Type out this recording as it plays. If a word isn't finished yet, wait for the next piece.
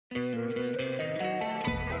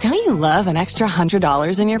Don't you love an extra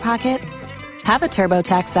 $100 in your pocket? Have a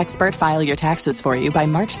TurboTax expert file your taxes for you by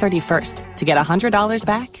March 31st to get $100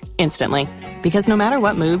 back instantly. Because no matter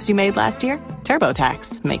what moves you made last year,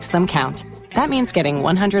 TurboTax makes them count. That means getting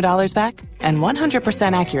 $100 back and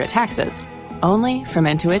 100% accurate taxes, only from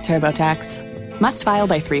Intuit TurboTax. Must file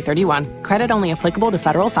by 3/31. Credit only applicable to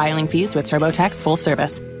federal filing fees with TurboTax full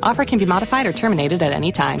service. Offer can be modified or terminated at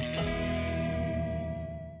any time.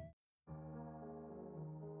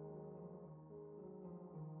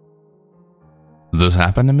 This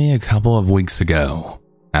happened to me a couple of weeks ago,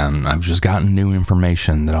 and I've just gotten new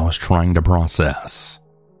information that I was trying to process.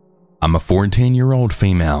 I'm a 14-year-old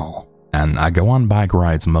female, and I go on bike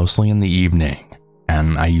rides mostly in the evening,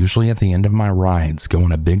 and I usually at the end of my rides go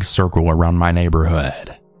in a big circle around my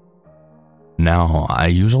neighborhood. Now, I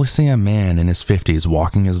usually see a man in his 50s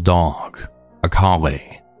walking his dog, a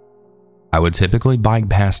collie. I would typically bike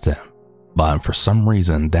past him, but for some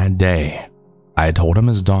reason that day, I had told him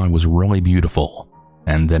his dog was really beautiful,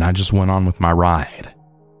 and then I just went on with my ride.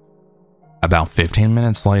 About 15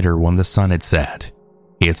 minutes later, when the sun had set,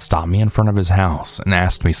 he had stopped me in front of his house and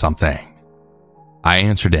asked me something. I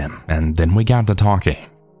answered him, and then we got to talking.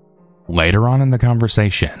 Later on in the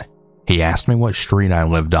conversation, he asked me what street I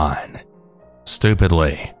lived on.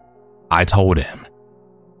 Stupidly, I told him.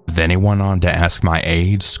 Then he went on to ask my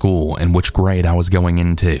age, school, and which grade I was going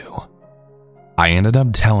into. I ended up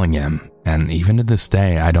telling him, and even to this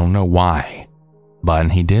day I don't know why,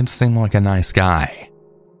 but he did seem like a nice guy.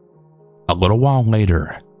 A little while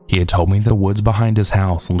later, he had told me the woods behind his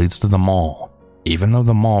house leads to the mall, even though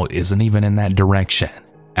the mall isn't even in that direction,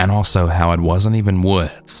 and also how it wasn't even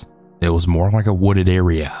woods, it was more like a wooded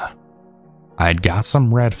area. I had got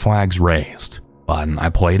some red flags raised, but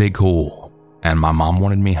I played it cool, and my mom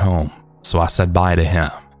wanted me home, so I said bye to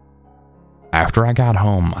him. After I got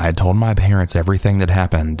home, I had told my parents everything that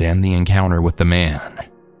happened and the encounter with the man.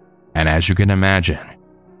 And as you can imagine,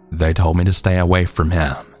 they told me to stay away from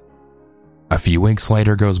him. A few weeks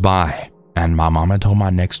later goes by, and my mama told my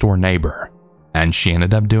next door neighbor, and she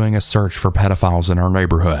ended up doing a search for pedophiles in our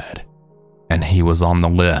neighborhood, and he was on the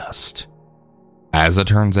list. As it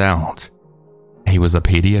turns out, he was a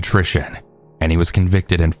pediatrician, and he was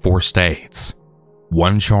convicted in 4 states,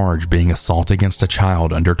 one charge being assault against a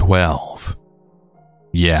child under 12.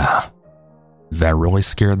 Yeah, that really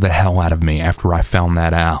scared the hell out of me after I found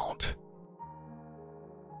that out.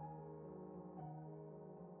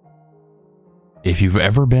 If you've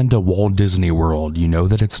ever been to Walt Disney World, you know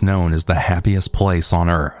that it's known as the happiest place on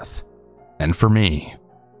earth. And for me,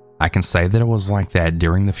 I can say that it was like that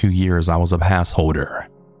during the few years I was a pass holder.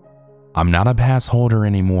 I'm not a pass holder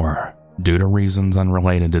anymore, due to reasons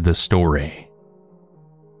unrelated to this story.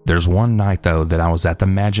 There's one night though that I was at the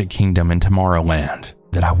Magic Kingdom in Tomorrowland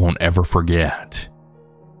that I won't ever forget.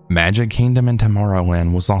 Magic Kingdom in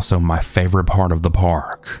Tomorrowland was also my favorite part of the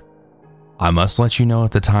park. I must let you know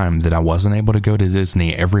at the time that I wasn't able to go to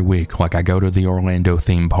Disney every week like I go to the Orlando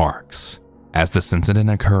theme parks, as this incident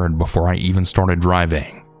occurred before I even started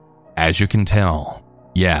driving. As you can tell,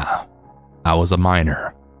 yeah, I was a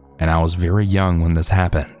minor, and I was very young when this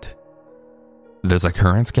happened. This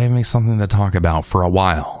occurrence gave me something to talk about for a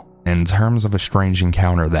while, in terms of a strange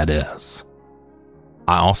encounter that is.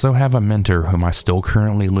 I also have a mentor whom I still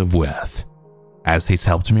currently live with, as he's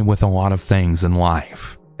helped me with a lot of things in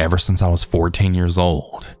life ever since I was 14 years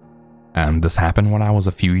old. And this happened when I was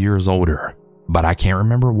a few years older, but I can't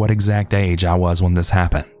remember what exact age I was when this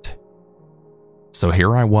happened. So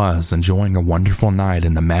here I was enjoying a wonderful night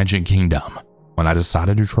in the Magic Kingdom when I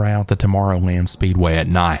decided to try out the Tomorrowland Speedway at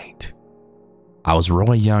night. I was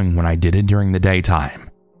really young when I did it during the daytime,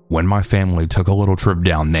 when my family took a little trip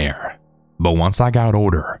down there. But once I got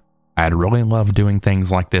older, I had really loved doing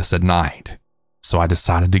things like this at night, so I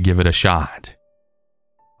decided to give it a shot.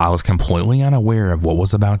 I was completely unaware of what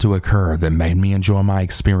was about to occur that made me enjoy my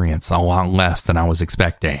experience a lot less than I was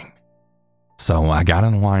expecting. So I got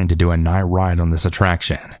in line to do a night ride on this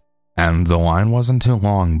attraction, and the line wasn't too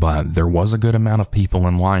long, but there was a good amount of people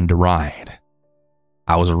in line to ride.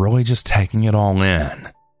 I was really just taking it all in,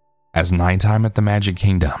 as nighttime at the Magic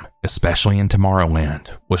Kingdom, especially in Tomorrowland,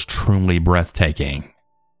 was truly breathtaking.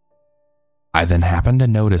 I then happened to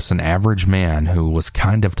notice an average man who was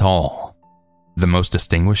kind of tall. The most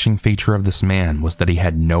distinguishing feature of this man was that he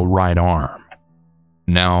had no right arm.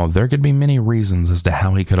 Now, there could be many reasons as to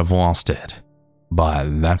how he could have lost it,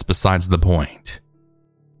 but that's besides the point.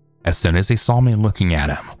 As soon as he saw me looking at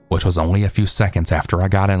him, which was only a few seconds after I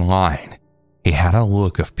got in line, he had a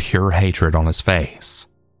look of pure hatred on his face.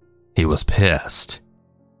 He was pissed.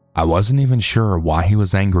 I wasn't even sure why he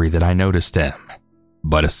was angry that I noticed him,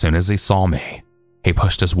 but as soon as he saw me, he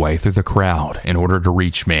pushed his way through the crowd in order to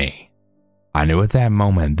reach me. I knew at that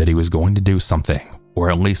moment that he was going to do something, or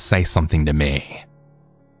at least say something to me.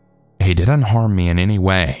 He didn't harm me in any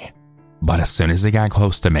way, but as soon as he got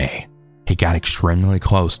close to me, he got extremely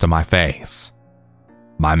close to my face.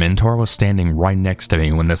 My mentor was standing right next to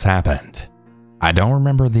me when this happened. I don't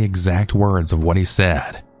remember the exact words of what he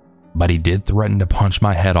said, but he did threaten to punch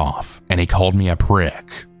my head off, and he called me a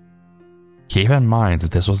prick. Keep in mind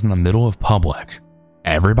that this was in the middle of public.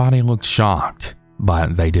 Everybody looked shocked,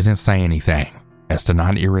 but they didn't say anything, as to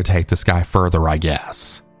not irritate this guy further, I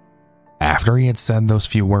guess. After he had said those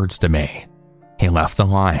few words to me, he left the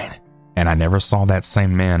line, and I never saw that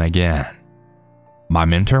same man again. My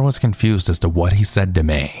mentor was confused as to what he said to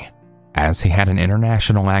me, as he had an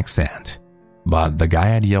international accent, but the guy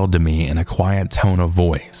had yelled to me in a quiet tone of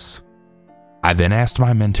voice. I then asked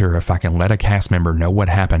my mentor if I can let a cast member know what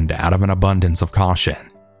happened out of an abundance of caution,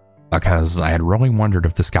 because I had really wondered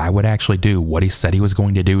if this guy would actually do what he said he was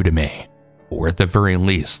going to do to me, or at the very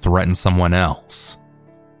least threaten someone else.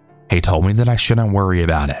 He told me that I shouldn't worry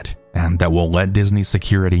about it, and that we'll let Disney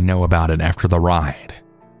security know about it after the ride.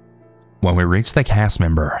 When we reached the cast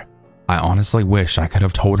member, I honestly wish I could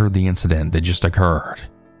have told her the incident that just occurred,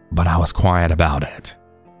 but I was quiet about it.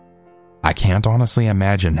 I can't honestly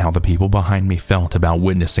imagine how the people behind me felt about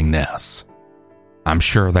witnessing this. I'm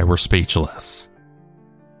sure they were speechless.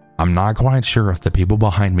 I'm not quite sure if the people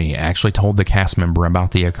behind me actually told the cast member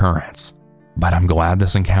about the occurrence, but I'm glad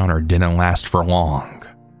this encounter didn't last for long.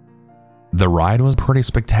 The ride was pretty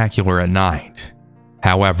spectacular at night.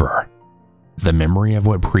 However, the memory of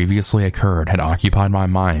what previously occurred had occupied my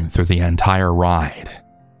mind through the entire ride.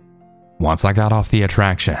 Once I got off the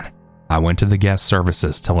attraction, I went to the guest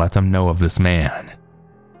services to let them know of this man.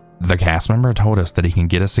 The cast member told us that he can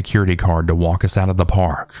get a security card to walk us out of the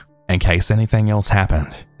park in case anything else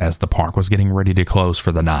happened, as the park was getting ready to close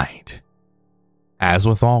for the night. As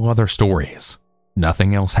with all other stories,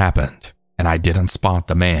 nothing else happened, and I didn't spot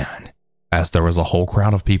the man, as there was a whole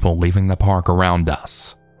crowd of people leaving the park around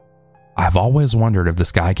us. I've always wondered if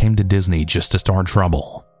this guy came to Disney just to start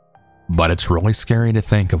trouble, but it's really scary to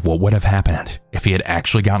think of what would have happened if he had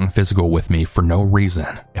actually gotten physical with me for no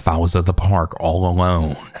reason if I was at the park all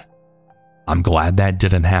alone. I'm glad that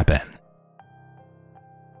didn't happen.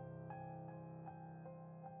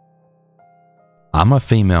 I'm a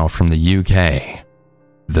female from the UK.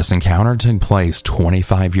 This encounter took place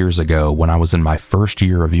 25 years ago when I was in my first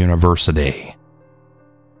year of university.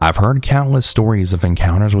 I've heard countless stories of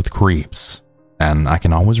encounters with creeps, and I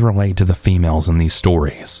can always relate to the females in these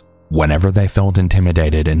stories whenever they felt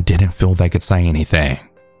intimidated and didn't feel they could say anything.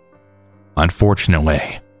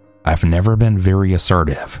 Unfortunately, I've never been very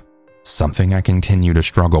assertive, something I continue to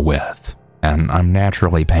struggle with, and I'm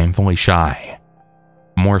naturally painfully shy.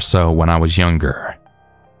 More so when I was younger.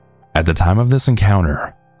 At the time of this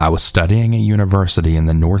encounter, I was studying at university in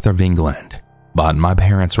the north of England, but my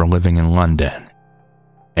parents were living in London.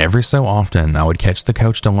 Every so often, I would catch the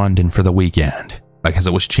coach to London for the weekend because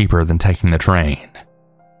it was cheaper than taking the train.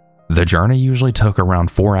 The journey usually took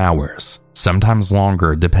around 4 hours, sometimes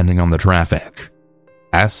longer depending on the traffic.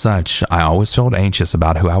 As such, I always felt anxious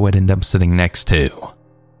about who I would end up sitting next to.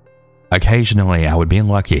 Occasionally, I would be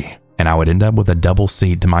lucky and I would end up with a double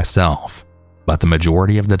seat to myself, but the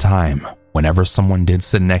majority of the time, whenever someone did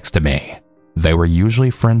sit next to me, they were usually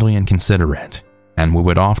friendly and considerate, and we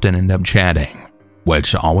would often end up chatting,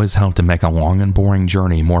 which always helped to make a long and boring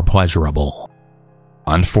journey more pleasurable.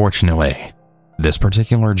 Unfortunately, this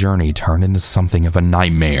particular journey turned into something of a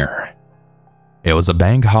nightmare. It was a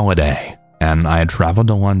bank holiday, and I had traveled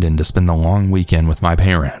to London to spend the long weekend with my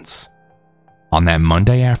parents. On that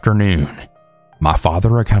Monday afternoon, my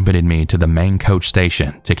father accompanied me to the main coach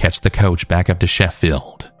station to catch the coach back up to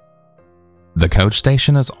Sheffield. The coach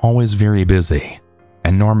station is always very busy,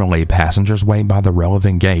 and normally passengers wait by the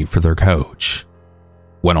relevant gate for their coach.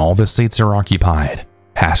 When all the seats are occupied,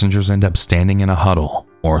 passengers end up standing in a huddle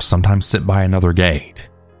or sometimes sit by another gate,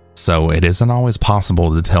 so it isn't always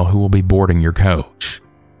possible to tell who will be boarding your coach.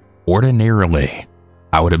 Ordinarily,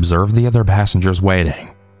 I would observe the other passengers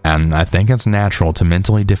waiting, and I think it's natural to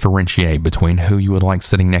mentally differentiate between who you would like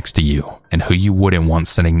sitting next to you and who you wouldn't want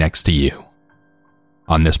sitting next to you.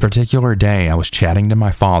 On this particular day, I was chatting to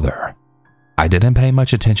my father. I didn't pay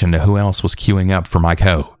much attention to who else was queuing up for my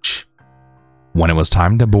coach. When it was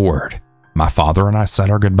time to board, my father and I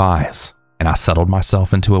said our goodbyes, and I settled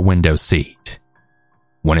myself into a window seat.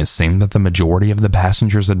 When it seemed that the majority of the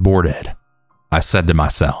passengers had boarded, I said to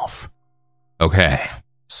myself, "Okay,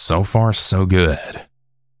 so far so good."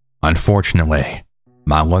 Unfortunately,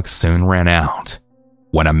 my luck soon ran out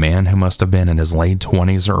when a man who must have been in his late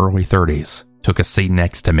 20s or early 30s took a seat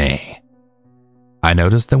next to me. I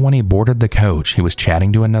noticed that when he boarded the coach, he was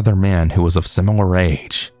chatting to another man who was of similar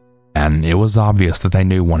age, and it was obvious that they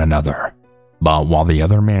knew one another. But while the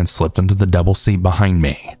other man slipped into the double seat behind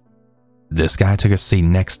me, this guy took a seat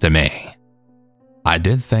next to me. I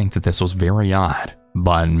did think that this was very odd,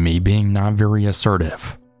 but me being not very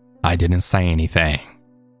assertive, I didn't say anything.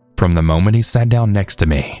 From the moment he sat down next to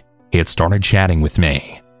me, he had started chatting with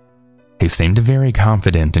me. He seemed very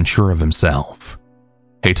confident and sure of himself.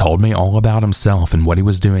 He told me all about himself and what he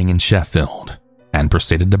was doing in Sheffield, and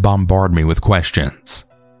proceeded to bombard me with questions.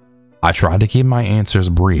 I tried to keep my answers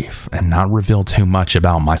brief and not reveal too much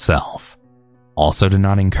about myself. Also did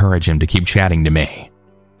not encourage him to keep chatting to me,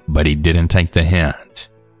 but he didn't take the hint.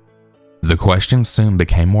 The questions soon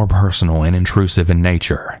became more personal and intrusive in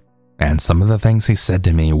nature, and some of the things he said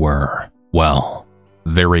to me were, well,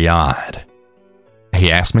 very odd.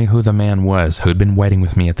 He asked me who the man was who'd been waiting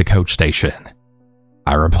with me at the coach station.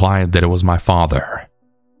 I replied that it was my father.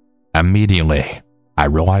 Immediately, I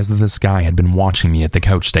realized that this guy had been watching me at the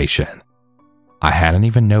coach station. I hadn't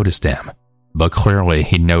even noticed him, but clearly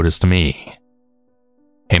he noticed me.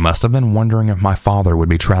 He must have been wondering if my father would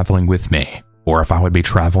be traveling with me, or if I would be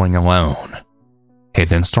traveling alone. He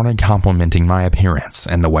then started complimenting my appearance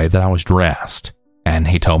and the way that I was dressed, and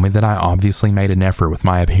he told me that I obviously made an effort with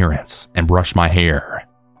my appearance and brushed my hair.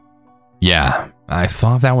 Yeah, I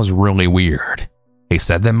thought that was really weird. He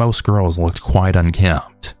said that most girls looked quite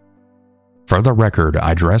unkempt. For the record,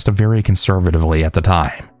 I dressed very conservatively at the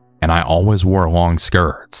time, and I always wore long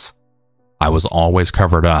skirts. I was always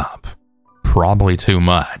covered up, probably too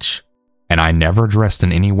much, and I never dressed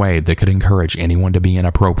in any way that could encourage anyone to be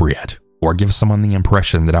inappropriate or give someone the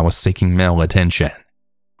impression that I was seeking male attention.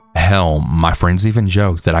 Hell, my friends even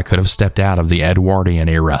joked that I could have stepped out of the Edwardian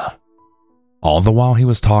era. All the while he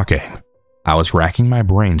was talking, I was racking my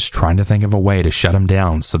brains trying to think of a way to shut him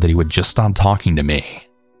down so that he would just stop talking to me.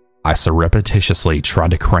 I surreptitiously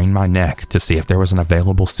tried to crane my neck to see if there was an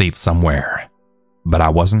available seat somewhere, but I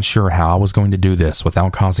wasn't sure how I was going to do this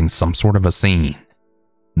without causing some sort of a scene.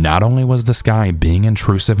 Not only was this guy being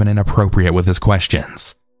intrusive and inappropriate with his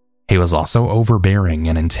questions, he was also overbearing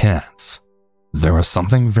and intense. There was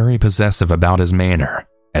something very possessive about his manner,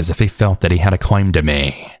 as if he felt that he had a claim to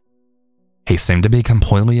me. He seemed to be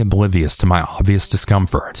completely oblivious to my obvious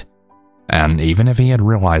discomfort, and even if he had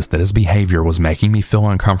realized that his behavior was making me feel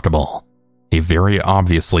uncomfortable, he very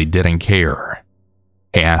obviously didn't care.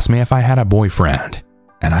 He asked me if I had a boyfriend,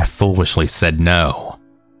 and I foolishly said no.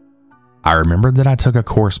 I remembered that I took a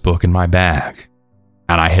course book in my bag,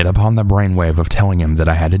 and I hit upon the brainwave of telling him that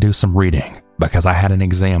I had to do some reading because I had an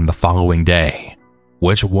exam the following day,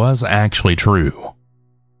 which was actually true.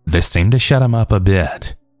 This seemed to shut him up a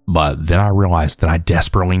bit, but then I realized that I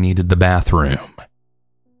desperately needed the bathroom.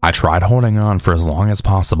 I tried holding on for as long as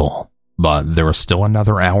possible, but there was still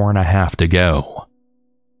another hour and a half to go.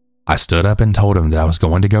 I stood up and told him that I was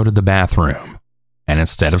going to go to the bathroom, and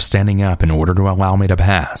instead of standing up in order to allow me to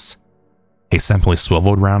pass, he simply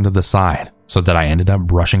swiveled round to the side so that I ended up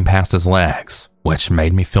brushing past his legs, which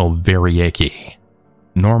made me feel very icky.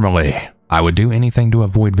 Normally, I would do anything to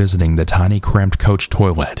avoid visiting the tiny cramped coach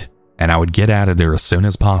toilet, and I would get out of there as soon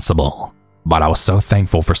as possible, but I was so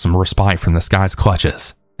thankful for some respite from this guy's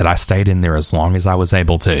clutches that I stayed in there as long as I was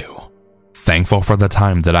able to, thankful for the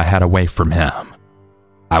time that I had away from him.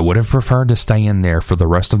 I would have preferred to stay in there for the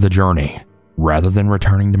rest of the journey, rather than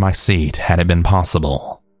returning to my seat had it been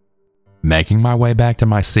possible. Making my way back to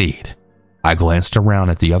my seat, I glanced around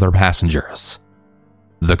at the other passengers.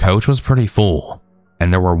 The coach was pretty full,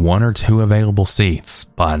 and there were 1 or 2 available seats,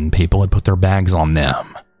 but people had put their bags on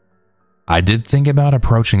them. I did think about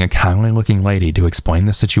approaching a kindly-looking lady to explain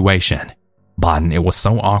the situation, but it was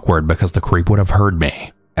so awkward because the creep would have heard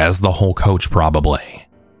me, as the whole coach probably.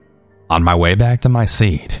 On my way back to my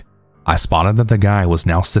seat, I spotted that the guy was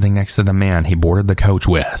now sitting next to the man he boarded the coach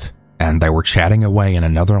with, and they were chatting away in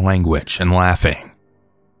another language and laughing.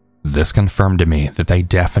 This confirmed to me that they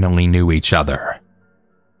definitely knew each other.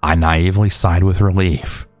 I naively sighed with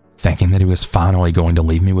relief, thinking that he was finally going to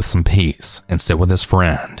leave me with some peace and sit with his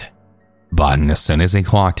friend. But as soon as he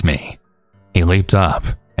clocked me, he leaped up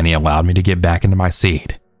and he allowed me to get back into my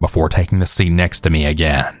seat before taking the seat next to me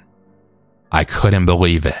again. I couldn't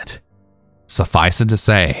believe it. Suffice it to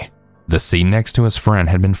say, the seat next to his friend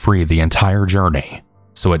had been free the entire journey,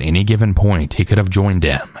 so at any given point he could have joined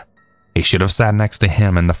him. He should have sat next to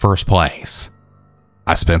him in the first place.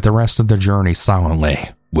 I spent the rest of the journey silently,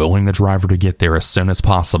 willing the driver to get there as soon as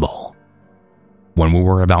possible. When we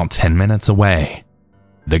were about 10 minutes away,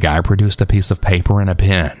 the guy produced a piece of paper and a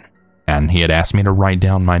pen, and he had asked me to write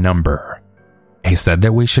down my number. He said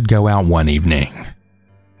that we should go out one evening.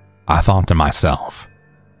 I thought to myself,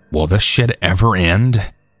 will this shit ever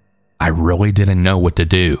end? I really didn't know what to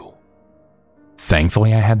do.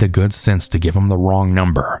 Thankfully, I had the good sense to give him the wrong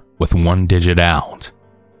number with one digit out.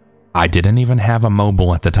 I didn't even have a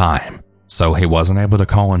mobile at the time, so he wasn't able to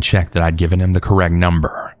call and check that I'd given him the correct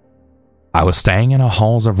number. I was staying in a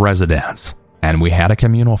halls of residence, and we had a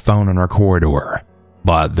communal phone in our corridor,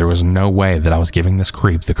 but there was no way that I was giving this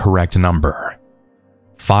creep the correct number.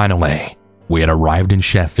 Finally, we had arrived in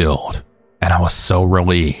Sheffield, and I was so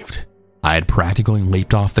relieved. I had practically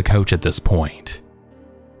leaped off the coach at this point.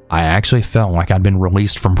 I actually felt like I'd been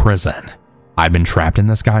released from prison. I'd been trapped in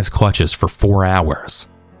this guy's clutches for 4 hours.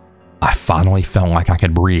 I finally felt like I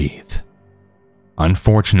could breathe.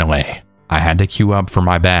 Unfortunately, I had to queue up for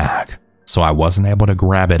my bag, so I wasn't able to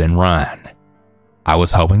grab it and run. I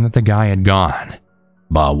was hoping that the guy had gone,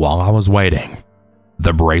 but while I was waiting,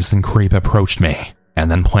 the brazen creep approached me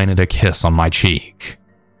and then planted a kiss on my cheek.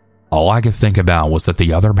 All I could think about was that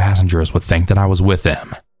the other passengers would think that I was with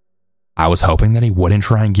him. I was hoping that he wouldn't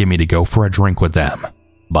try and get me to go for a drink with them,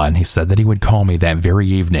 but he said that he would call me that very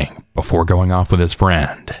evening before going off with his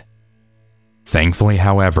friend. Thankfully,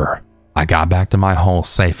 however, I got back to my hole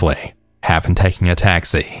safely, having taken a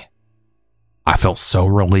taxi. I felt so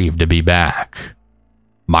relieved to be back.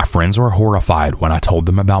 My friends were horrified when I told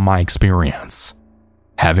them about my experience.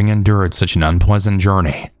 Having endured such an unpleasant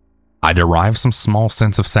journey, I derived some small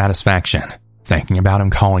sense of satisfaction thinking about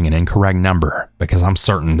him calling an incorrect number because I'm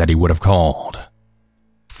certain that he would have called.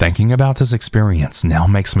 Thinking about this experience now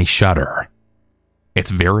makes me shudder.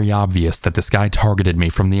 It's very obvious that this guy targeted me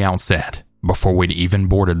from the outset before we'd even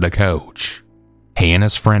boarded the coach. He and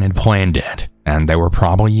his friend had planned it, and they were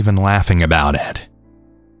probably even laughing about it.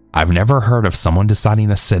 I've never heard of someone deciding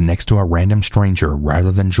to sit next to a random stranger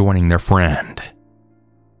rather than joining their friend.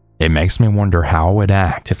 It makes me wonder how I would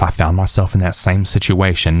act if I found myself in that same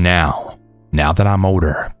situation now that I'm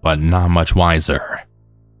older but not much wiser.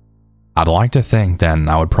 I'd like to think that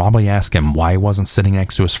I would probably ask him why he wasn't sitting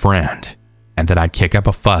next to his friend, and that I'd kick up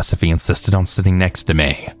a fuss if he insisted on sitting next to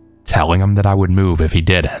me, telling him that I would move if he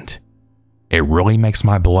didn't. It really makes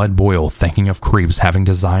my blood boil thinking of creeps having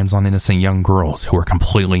designs on innocent young girls who are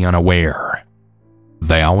completely unaware.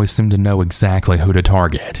 They always seem to know exactly who to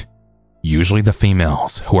target, usually the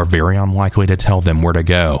females who are very unlikely to tell them where to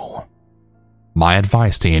go. My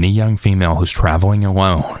advice to any young female who's traveling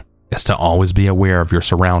alone is to always be aware of your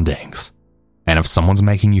surroundings, and if someone's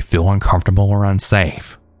making you feel uncomfortable or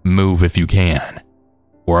unsafe, move if you can,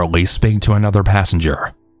 or at least speak to another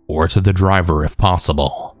passenger or to the driver if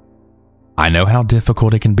possible. I know how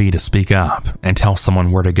difficult it can be to speak up and tell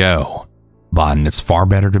someone where to go, but it's far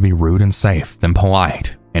better to be rude and safe than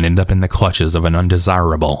polite and end up in the clutches of an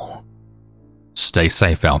undesirable. Stay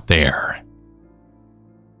safe out there.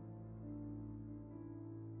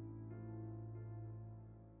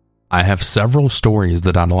 I have several stories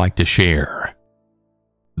that I'd like to share.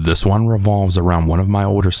 This one revolves around one of my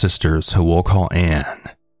older sisters who we'll call Anne.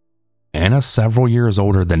 Anna's several years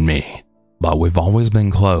older than me, but we've always been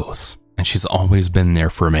close, and she's always been there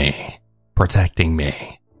for me, protecting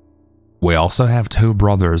me. We also have 2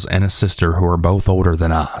 brothers and a sister who are both older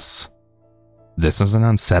than us. This is an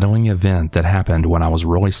unsettling event that happened when I was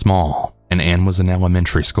really small and Anne was in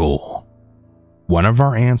elementary school. One of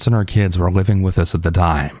our aunts and her kids were living with us at the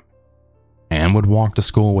time. Anne would walk to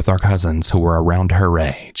school with our cousins who were around her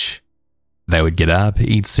age. They would get up,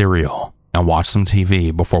 eat cereal, and watch some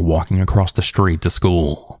TV before walking across the street to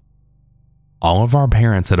school. All of our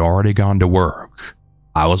parents had already gone to work.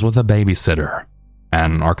 I was with a babysitter,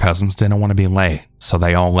 and our cousins didn't want to be late, so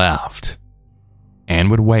they all left. Anne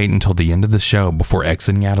would wait until the end of the show before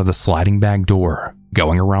exiting out of the sliding back door,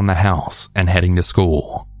 going around the house, and heading to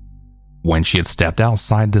school. When she had stepped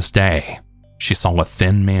outside this day, she saw a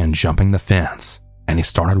thin man jumping the fence, and he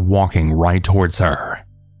started walking right towards her.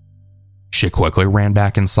 She quickly ran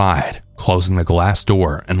back inside, closing the glass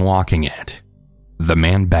door and locking it. The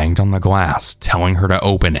man banged on the glass, telling her to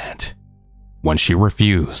open it. When she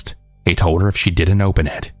refused, he told her if she didn't open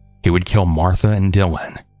it, he would kill Martha and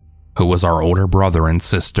Dylan, who was our older brother and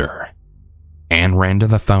sister. Anne ran to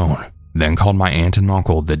the phone, then called my aunt and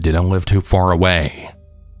uncle that didn't live too far away.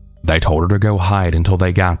 They told her to go hide until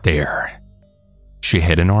they got there. She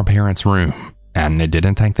hid in our parents' room, and it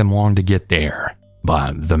didn't take them long to get there,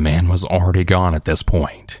 but the man was already gone at this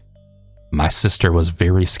point. My sister was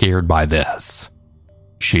very scared by this.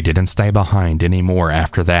 She didn't stay behind anymore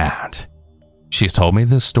after that. She's told me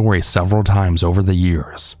this story several times over the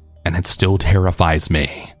years, and it still terrifies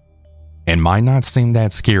me. It might not seem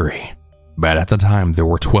that scary, but at the time there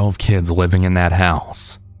were 12 kids living in that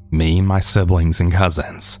house, Me, my siblings, and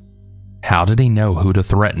cousins. How did he know who to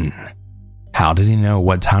threaten? How did he know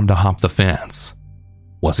what time to hop the fence?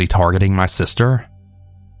 Was he targeting my sister?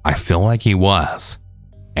 I feel like he was,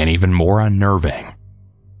 and even more unnerving,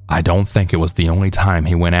 I don't think it was the only time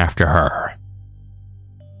he went after her.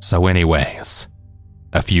 So anyways,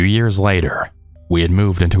 a few years later, we had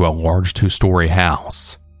moved into a large 2-story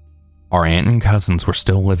house. Our aunt and cousins were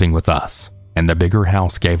still living with us, and the bigger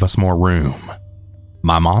house gave us more room.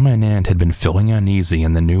 My mom and aunt had been feeling uneasy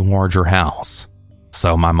in the new larger house,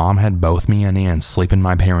 so my mom had both me and aunt sleep in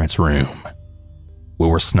my parents' room. We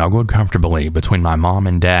were snuggled comfortably between my mom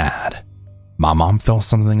and dad. My mom felt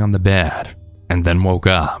something on the bed and then woke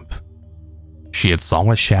up. She had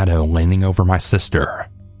saw a shadow leaning over my sister.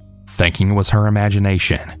 Thinking it was her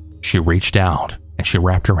imagination, she reached out and she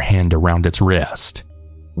wrapped her hand around its wrist.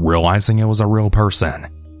 Realizing it was a real person,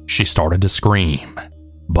 she started to scream.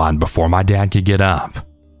 But before my dad could get up,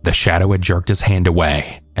 the shadow had jerked his hand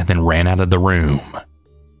away and then ran out of the room.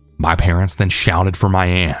 My parents then shouted for my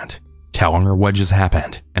aunt, telling her what just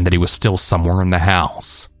happened and that he was still somewhere in the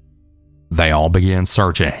house. They all began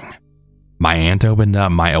searching. My aunt opened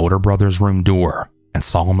up my older brother's room door and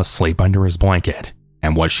saw him asleep under his blanket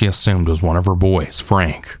and what she assumed was one of her boys,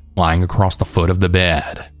 Frank, lying across the foot of the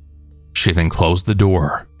bed. She then closed the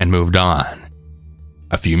door and moved on.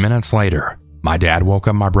 A few minutes later, my dad woke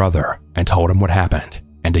up my brother and told him what happened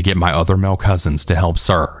and to get my other male cousins to help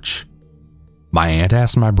search. My aunt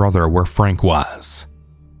asked my brother where Frank was.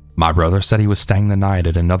 My brother said he was staying the night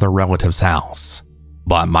at another relative's house,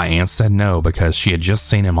 but my aunt said no because she had just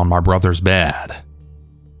seen him on my brother's bed.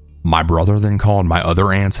 My brother then called my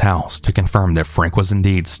other aunt's house to confirm that Frank was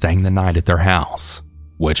indeed staying the night at their house,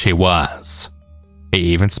 which he was. He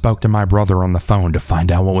even spoke to my brother on the phone to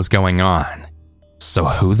find out what was going on. So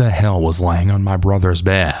who the hell was laying on my brother's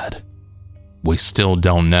bed? We still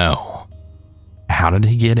don't know. How did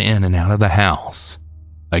he get in and out of the house?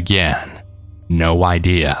 Again, no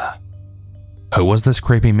idea. Who was this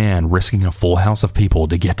creepy man risking a full house of people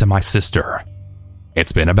to get to my sister?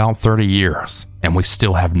 It's been about 30 years, and we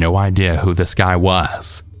still have no idea who this guy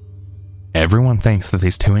was. Everyone thinks that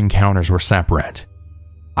these two encounters were separate.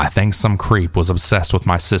 I think some creep was obsessed with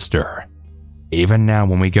my sister. Even now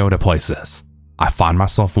when we go to places, I find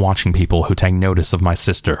myself watching people who take notice of my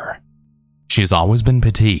sister. She's always been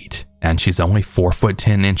petite, and she's only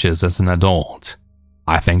 4'10" as an adult.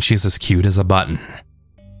 I think she's as cute as a button.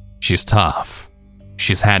 She's tough.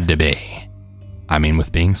 She's had to be. I mean,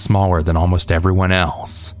 with being smaller than almost everyone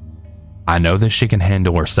else. I know that she can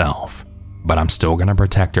handle herself, but I'm still gonna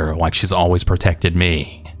protect her like she's always protected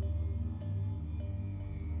me.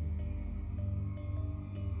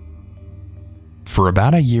 For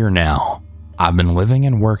about a year now, I've been living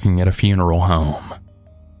and working at a funeral home.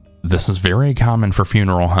 This is very common for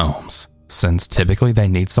funeral homes, since typically they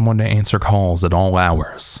need someone to answer calls at all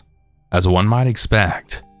hours. As one might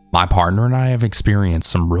expect, my partner and I have experienced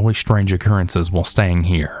some really strange occurrences while staying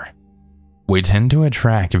here. We tend to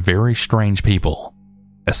attract very strange people,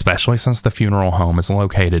 especially since the funeral home is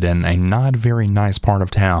located in a not very nice part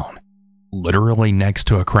of town, literally next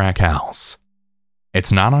to a crack house.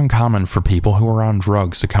 It's not uncommon for people who are on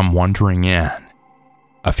drugs to come wandering in.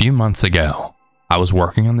 A few months ago, I was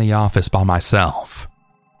working in the office by myself.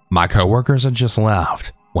 My coworkers had just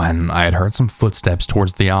left when I had heard some footsteps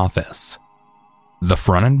towards the office. The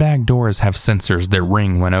front and back doors have sensors that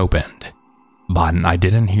ring when opened, but I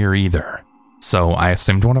didn't hear either, so I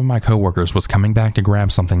assumed one of my coworkers was coming back to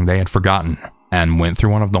grab something they had forgotten and went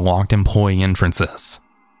through one of the locked employee entrances.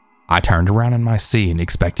 I turned around in my seat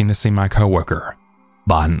expecting to see my coworker,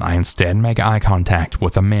 but I instead make eye contact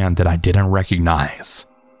with a man that I didn't recognize.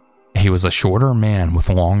 He was a shorter man with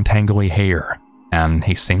long tangly hair, and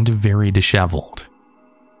he seemed very disheveled.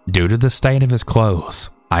 Due to the state of his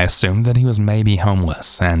clothes, I assumed that he was maybe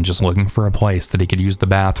homeless and just looking for a place that he could use the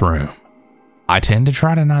bathroom. I tend to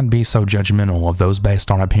try to not be so judgmental of those based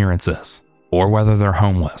on appearances or whether they're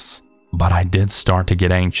homeless, but I did start to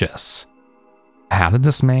get anxious. How did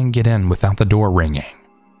this man get in without the door ringing?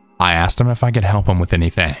 I asked him if I could help him with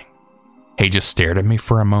anything. He just stared at me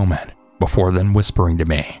for a moment before then whispering to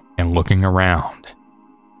me and looking around.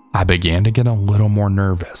 I began to get a little more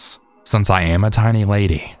nervous since I am a tiny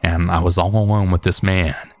lady and I was all alone with this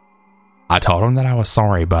man. I told him that I was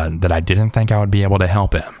sorry but that I didn't think I would be able to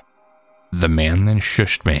help him. The man then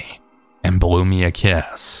shushed me and blew me a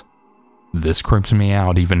kiss. This creeped me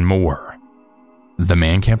out even more. The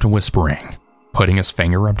man kept whispering, putting his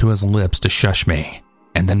finger up to his lips to shush me,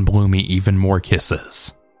 and then blew me even more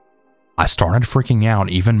kisses. I started freaking out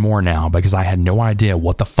even more now because I had no idea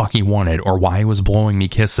what the fuck he wanted or why he was blowing me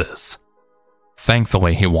kisses.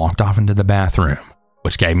 Thankfully, he walked off into the bathroom,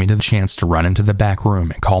 which gave me the chance to run into the back room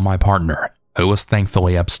and call my partner, who was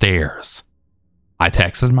thankfully upstairs. I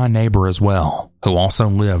texted my neighbor as well, who also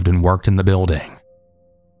lived and worked in the building.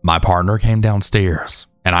 My partner came downstairs,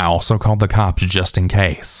 and I also called the cops just in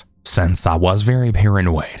case, since I was very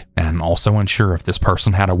paranoid and also unsure if this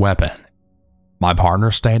person had a weapon. My partner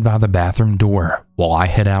stayed by the bathroom door while I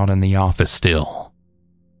hid out in the office still.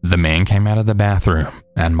 The man came out of the bathroom,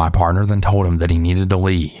 and my partner then told him that he needed to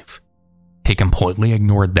leave. He completely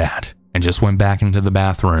ignored that and just went back into the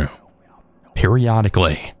bathroom.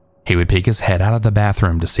 Periodically, he would peek his head out of the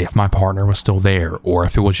bathroom to see if my partner was still there or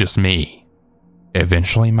if it was just me.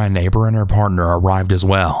 Eventually, my neighbor and her partner arrived as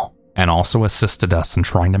well and also assisted us in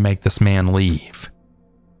trying to make this man leave.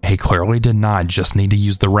 He clearly did not just need to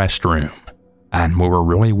use the restroom, and we were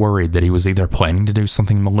really worried that he was either planning to do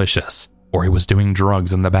something malicious or he was doing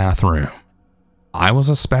drugs in the bathroom. I was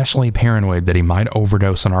especially paranoid that he might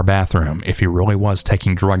overdose in our bathroom if he really was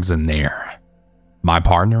taking drugs in there. My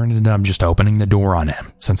partner ended up just opening the door on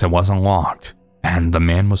him since it wasn't locked, and the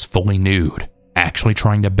man was fully nude, actually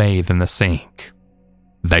trying to bathe in the sink.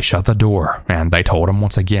 They shut the door and they told him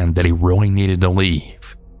once again that he really needed to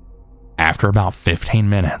leave. After about 15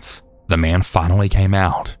 minutes, the man finally came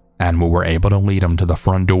out and we were able to lead him to the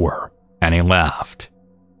front door, and he left.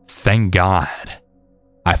 Thank God.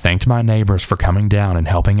 I thanked my neighbors for coming down and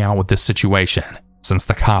helping out with this situation, since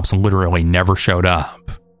the cops literally never showed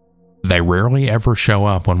up. They rarely ever show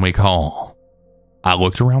up when we call. I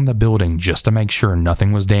looked around the building just to make sure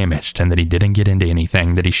nothing was damaged and that he didn't get into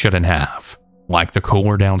anything that he shouldn't have, like the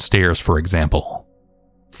cooler downstairs, for example.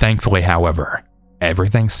 Thankfully, however,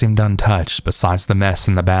 everything seemed untouched besides the mess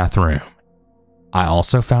in the bathroom. I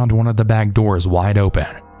also found one of the back doors wide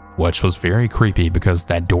open, which was very creepy because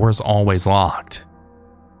that door is always locked.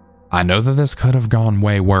 I know that this could have gone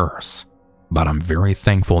way worse, but I'm very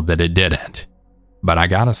thankful that it didn't. But I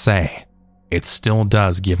gotta say, it still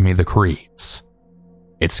does give me the creeps.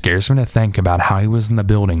 It scares me to think about how he was in the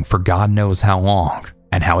building for God knows how long,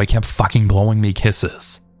 and how he kept fucking blowing me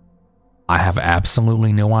kisses. I have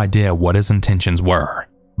absolutely no idea what his intentions were,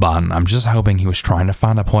 but I'm just hoping he was trying to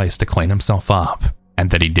find a place to clean himself up, and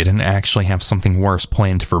that he didn't actually have something worse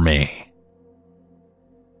planned for me.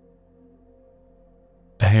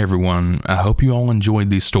 Hey everyone, I hope you all enjoyed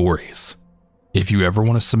these stories. If you ever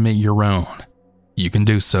want to submit your own, you can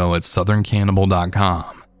do so at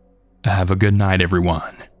southerncannibal.com. Have a good night,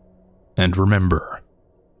 everyone. And remember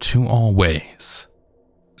to always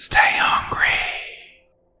stay